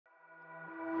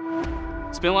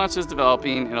SpinLaunch is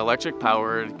developing an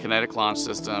electric-powered kinetic launch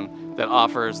system that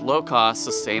offers low-cost,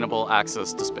 sustainable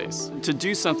access to space. To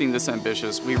do something this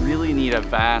ambitious, we really need a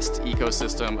vast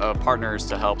ecosystem of partners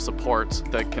to help support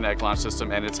the kinetic launch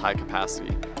system and its high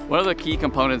capacity. One of the key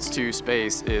components to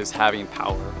space is having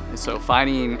power. And so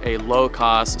finding a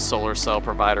low-cost solar cell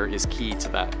provider is key to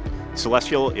that.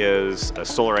 Solestial is a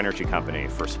solar energy company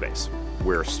for space.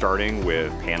 We're starting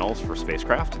with panels for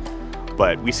spacecraft,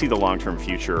 but we see the long-term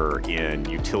future in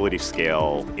utility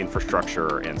scale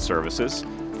infrastructure and services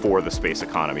for the space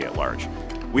economy at large.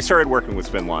 We started working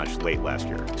with SpinLaunch late last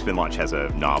year. SpinLaunch has a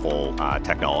novel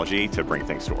technology to bring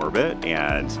things to orbit,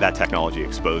 and that technology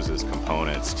exposes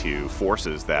components to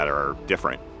forces that are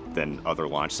different than other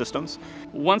launch systems.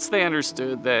 Once they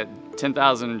understood that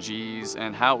 10,000 Gs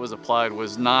and how it was applied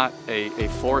was not a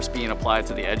force being applied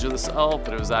to the edge of the cell,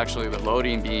 but it was actually the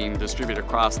loading being distributed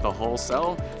across the whole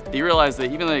cell, they realized that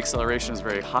even though the acceleration is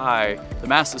very high, the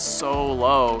mass is so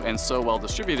low and so well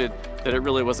distributed that it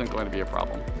really wasn't going to be a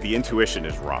problem. The intuition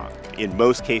is wrong. In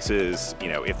most cases,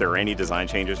 if there are any design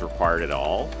changes required at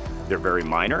all, they're very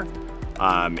minor.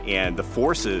 And the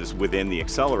forces within the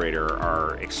accelerator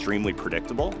are extremely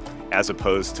predictable, as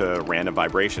opposed to random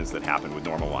vibrations that happen with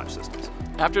normal launch systems.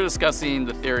 After discussing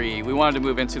the theory, we wanted to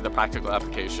move into the practical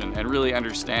application and really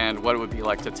understand what it would be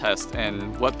like to test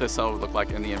and what the cell would look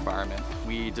like in the environment.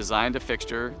 We designed a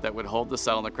fixture that would hold the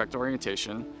cell in the correct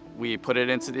orientation. We put it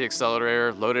into the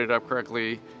accelerator, loaded it up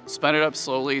correctly, spun it up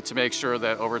slowly to make sure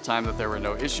that over time that there were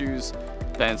no issues,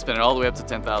 then spin it all the way up to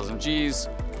 10,000 Gs,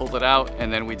 pulled it out,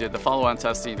 and then we did the follow-on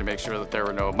testing to make sure that there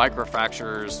were no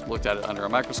microfractures, looked at it under a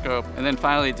microscope, and then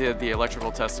finally did the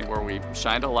electrical testing where we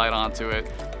shined a light onto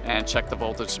it and checked the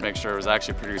voltage to make sure it was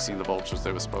actually producing the voltage that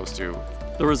it was supposed to.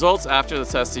 The results after the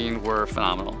testing were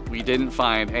phenomenal. We didn't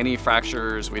find any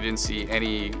fractures, we didn't see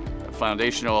any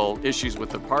foundational issues with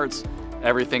the parts.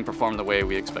 Everything performed the way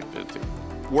we expected it to.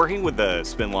 Working with the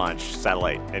SpinLaunch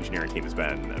satellite engineering team has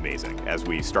been amazing. As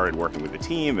we started working with the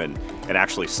team and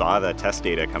actually saw the test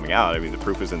data coming out, I mean, the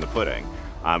proof is in the pudding.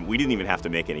 We didn't even have to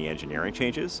make any engineering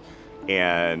changes,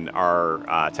 and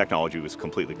our technology was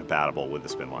completely compatible with the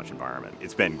SpinLaunch environment.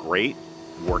 It's been great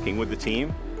working with the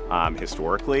team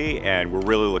historically, and we're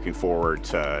really looking forward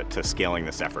to scaling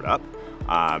this effort up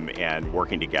and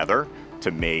working together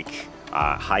to make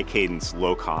high cadence,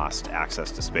 low cost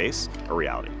access to space a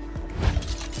reality.